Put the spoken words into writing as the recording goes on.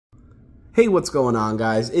Hey, what's going on,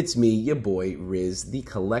 guys? It's me, your boy Riz, the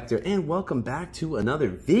collector, and welcome back to another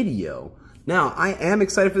video. Now, I am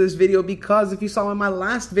excited for this video because if you saw in my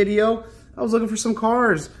last video, I was looking for some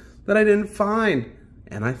cars that I didn't find,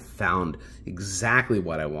 and I found exactly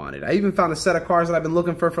what I wanted. I even found a set of cars that I've been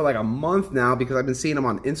looking for like a month now because I've been seeing them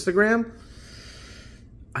on Instagram.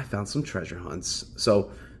 I found some treasure hunts.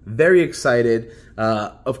 So, very excited.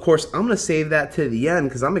 Of course, I'm going to save that to the end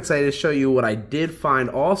because I'm excited to show you what I did find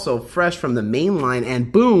also fresh from the Mainline.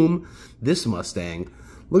 And boom, this Mustang.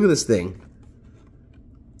 Look at this thing.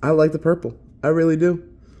 I like the purple. I really do.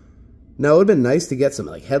 Now, it would have been nice to get some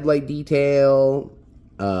like headlight detail.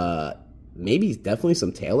 Maybe definitely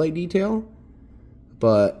some taillight detail.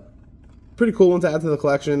 But pretty cool one to add to the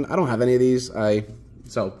collection. I don't have any of these. Yeah,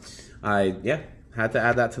 had to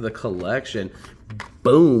add that to the collection.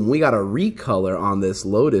 Boom, we got a recolor on this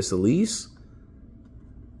Lotus Elise.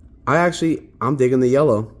 I'm digging the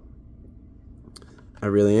yellow. I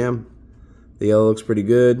really am. The yellow looks pretty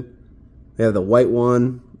good. They have the white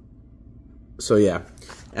one. So yeah,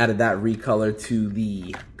 added that recolor to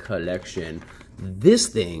the collection. This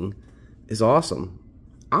thing is awesome.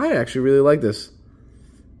 I actually really like this.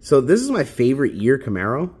 So this is my favorite year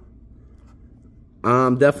Camaro.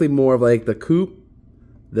 Definitely more of like the coupe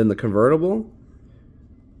than the convertible.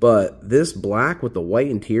 But this black with the white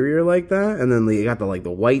interior like that, and then you got the the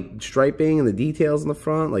white striping and the details in the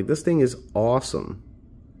front, like this thing is awesome.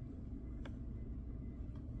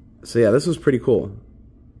 So yeah, this was pretty cool.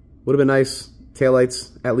 Would have been nice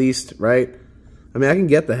taillights at least, right? I mean, I can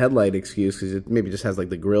get the headlight excuse because it maybe just has like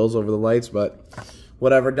the grills over the lights, but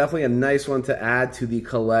whatever. Definitely a nice one to add to the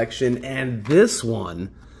collection. And this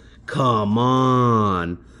one, come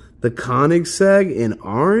on, the Koenigsegg in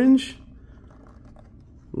orange.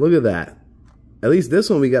 Look at that. At least this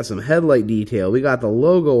one we got some headlight detail. We got the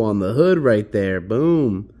logo on the hood right there.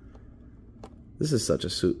 Boom. This is such a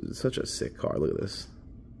sick car. Look at this.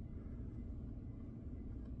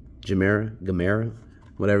 Gamera,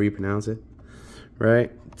 whatever you pronounce it.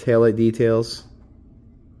 Right? Taillight details.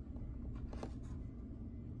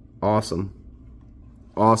 Awesome.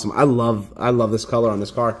 Awesome. I love this color on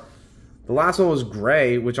this car. The last one was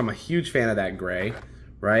gray, which I'm a huge fan of that gray.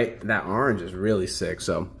 Right? That orange is really sick.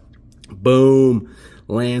 So, boom.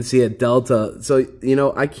 Lancia Delta. So, you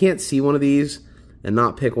know, I can't see one of these and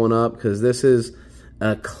not pick one up because this is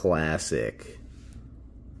a classic.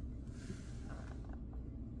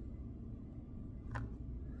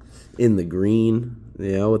 In the green,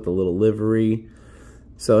 you know, with the little livery.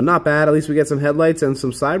 So, not bad. At least we get some headlights and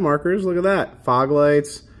some side markers. Look at that. Fog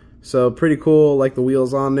lights. So, pretty cool. Like the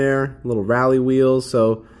wheels on there. Little rally wheels.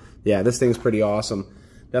 So, yeah, this thing's pretty awesome.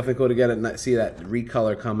 Definitely cool to get it and see that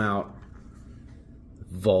recolor come out.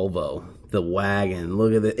 Volvo, the wagon.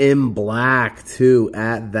 Look at it in black too.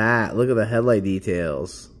 At that, look at the headlight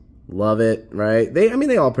details. Love it, right? I mean,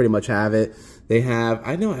 they all pretty much have it. They have.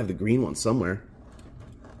 I know I have the green one somewhere.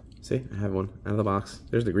 See, I have one out of the box.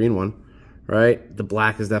 There's the green one, right? The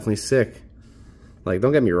black is definitely sick. Like,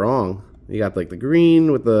 don't get me wrong. You got like the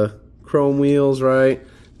green with the chrome wheels, right?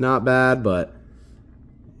 Not bad, but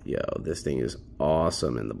yo, this thing is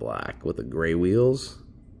awesome in the black with the gray wheels.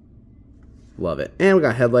 Love it. And we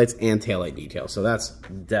got headlights and taillight details. So that's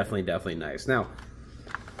definitely nice. Now,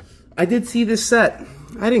 I did see this set.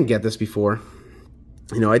 I didn't get this before.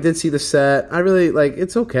 You know, I did see the set. I really, like,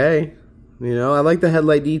 it's okay. You know, I like the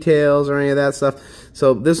headlight details or any of that stuff.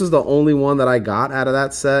 So this is the only one that I got out of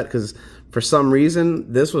that set because for some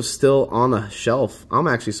reason, this was still on the shelf. I'm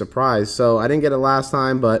actually surprised. So I didn't get it last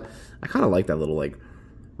time, but I kind of like that little, like,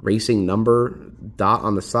 racing number dot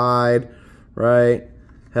on the side, right?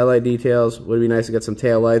 Headlight details. Would be nice to get some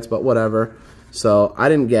tail lights, but whatever. So I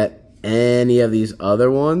didn't get any of these other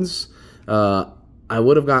ones. I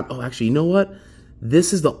would have got. Oh, actually, you know what?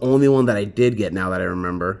 This is the only one that I did get. Now that I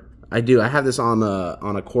remember, I do. I have this on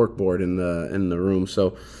a cork board in the room.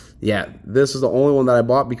 So yeah, this is the only one that I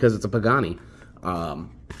bought because it's a Pagani.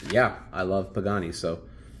 Yeah, I love Pagani. So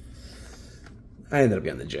I ended up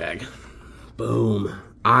getting the Jag. Boom.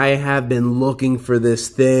 I have been looking for this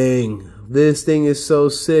thing. This thing is so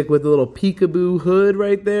sick with the little peekaboo hood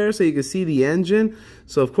right there so you can see the engine.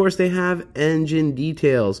 So, of course, they have engine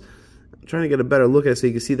details. I'm trying to get a better look at it so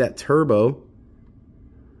you can see that turbo.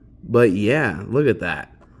 But, yeah, look at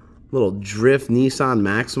that. Little drift Nissan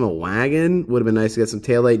Maxima wagon. Would have been nice to get some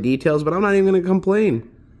taillight details, but I'm not even going to complain.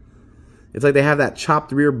 It's like they have that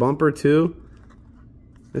chopped rear bumper, too.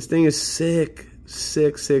 This thing is sick.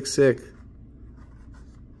 Sick.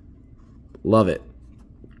 Love it.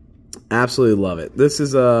 Absolutely love it. This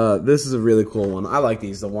is a really cool one. I like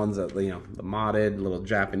these, the ones that, you know, the modded little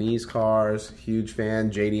Japanese cars. Huge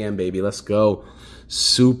fan. JDM baby, let's go.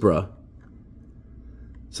 Supra.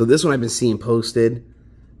 So this one I've been seeing posted.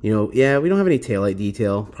 You know, yeah, we don't have any taillight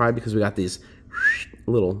detail, probably because we got these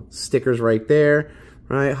little stickers right there,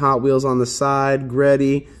 right? Hot Wheels on the side,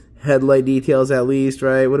 Gretty, headlight details at least,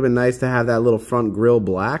 right? Would have been nice to have that little front grille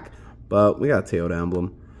black, but we got a Toyota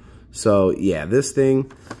emblem. So yeah, this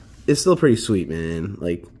thing is still pretty sweet, man.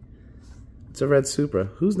 Like, it's a red Supra.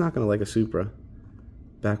 Who's not gonna like a Supra?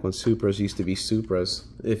 Back when Supras used to be Supras,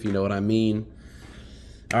 if you know what I mean.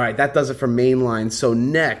 All right, that does it for Mainline. So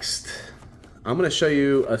next, I'm gonna show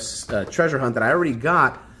you a treasure hunt that I already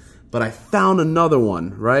got, but I found another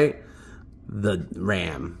one, right? The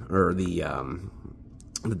Ram, or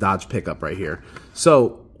the Dodge pickup right here.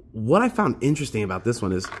 So what I found interesting about this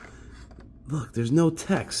one is, look, there's no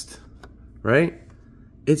text, right?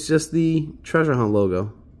 It's just the treasure hunt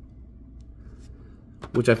logo,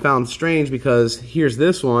 which I found strange because here's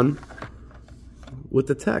this one with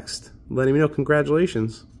the text letting me know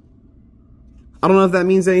congratulations. I don't know if that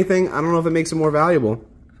means anything. I don't know if it makes it more valuable.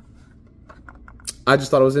 I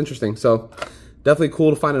just thought it was interesting. So definitely cool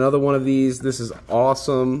to find another one of these. This is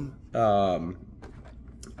awesome.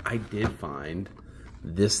 I did find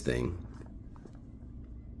this thing.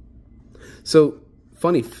 So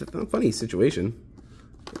funny situation.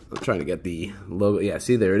 I'm trying to get the logo. Yeah,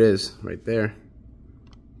 see, there it is right there.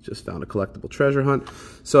 Just found a collectible treasure hunt.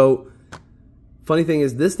 So funny thing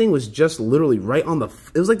is, this thing was just literally right on the,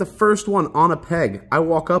 it was like the first one on a peg. I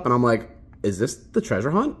walk up and I'm like, is this the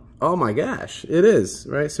treasure hunt? Oh my gosh, it is,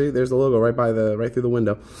 right? See, there's the logo right through the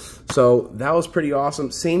window. So that was pretty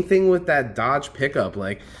awesome. Same thing with that Dodge pickup.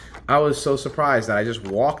 Like, I was so surprised that I just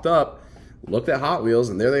walked up, looked at Hot Wheels,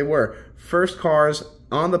 and there they were. First cars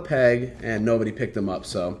on the peg, and nobody picked them up.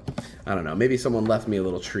 So I don't know, maybe someone left me a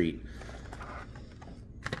little treat.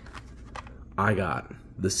 I got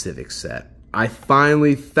the Civic set. I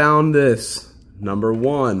finally found this. Number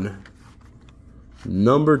one.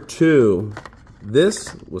 Number two.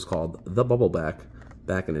 This was called the Bubbleback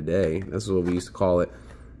back in the day. This is what we used to call it.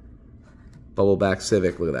 Bubbleback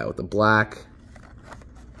Civic. Look at that with the black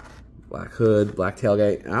hood, black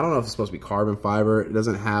tailgate. I don't know if it's supposed to be carbon fiber. It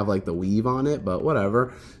doesn't have like the weave on it, but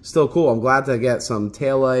whatever. Still cool. I'm glad to get some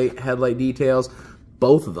taillight, headlight details.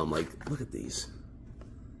 Both of them. Like, look at these.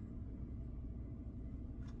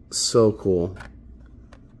 So cool.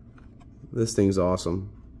 This thing's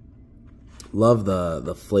awesome. Love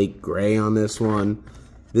the flake gray on this one.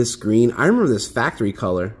 This green. I remember this factory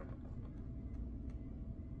color.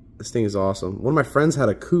 This thing is awesome. One of my friends had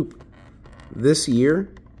a coupe this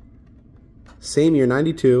year. Same year,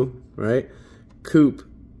 92, right? Coupe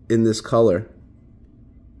in this color.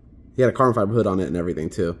 He had a carbon fiber hood on it and everything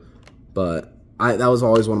too. But that was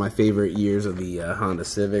always one of my favorite years of the Honda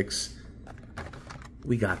Civics.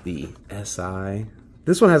 We got the SI.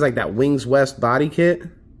 This one has like that Wings West body kit.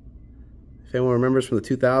 If anyone remembers from the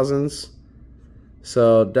 2000s.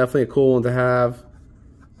 So definitely a cool one to have.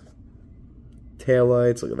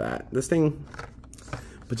 Taillights, look at that. This thing,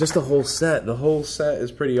 but just the whole set. The whole set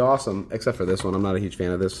is pretty awesome. Except for this one. I'm not a huge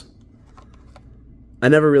fan of this. I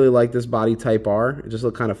never really liked this body Type R. It just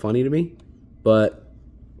looked kind of funny to me. But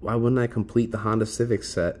why wouldn't I complete the Honda Civic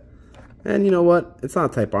set? And you know what? It's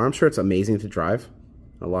not a Type R. I'm sure it's amazing to drive.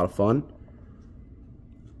 A lot of fun.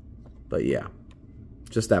 But yeah,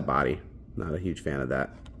 just that body. Not a huge fan of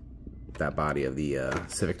that body of the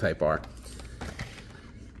Civic Type R.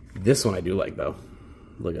 This one I do like though.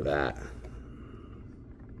 Look at that.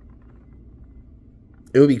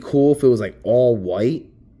 It would be cool if it was like all white.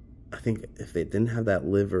 I think if they didn't have that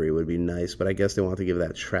livery, it would be nice. But I guess they want to give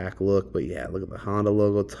that track look. But yeah, look at the Honda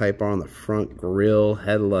logo, Type R on the front grille,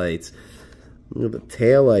 headlights. Look at the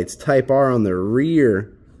taillights, Type R on the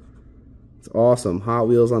rear. It's awesome. Hot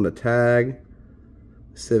Wheels on the tag.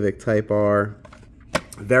 Civic Type R.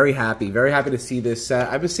 Very happy to see this set.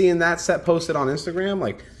 I've been seeing that set posted on Instagram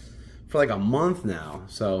like for like a month now.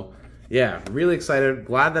 So yeah, really excited.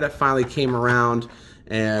 Glad that it finally came around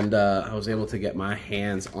and I was able to get my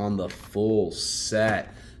hands on the full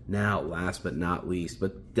set. Now, last but not least,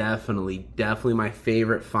 but definitely my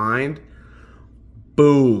favorite find.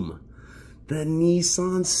 Boom. The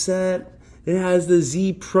Nissan set. It has the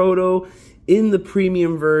Z Proto in the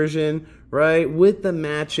premium version, right? With the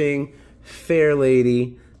matching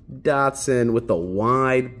Fairlady Datsun with the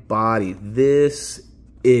wide body. This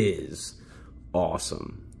is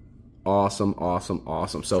awesome. Awesome, awesome,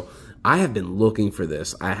 awesome. So I have been looking for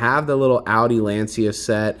this. I have the little Audi Lancia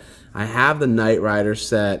set. I have the Knight Rider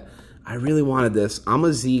set. I really wanted this. I'm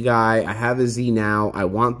a Z guy. I have a Z now. I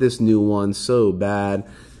want this new one so bad.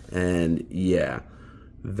 And yeah,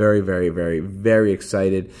 very, very, very, very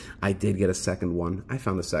excited. I did get a second one. I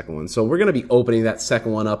found a second one. So we're going to be opening that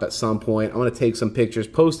second one up at some point. I'm going to take some pictures,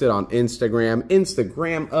 post it on Instagram.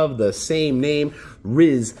 Instagram of the same name,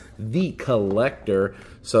 Riz the Collector.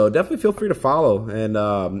 So definitely feel free to follow and,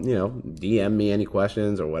 you know, DM me any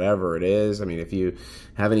questions or whatever it is. I mean, if you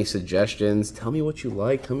have any suggestions, tell me what you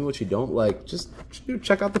like. Tell me what you don't like. Just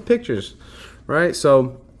check out the pictures, right?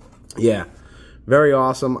 So, yeah. Very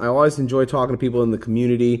awesome. I always enjoy talking to people in the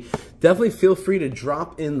community. Definitely feel free to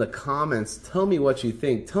drop in the comments. Tell me what you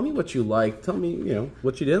think. Tell me what you like. Tell me, you know,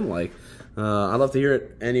 what you didn't like. I'd love to hear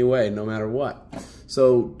it anyway, no matter what.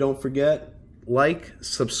 So don't forget, like,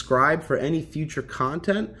 subscribe for any future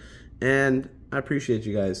content. And I appreciate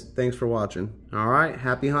you guys. Thanks for watching. All right.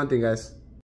 Happy hunting, guys.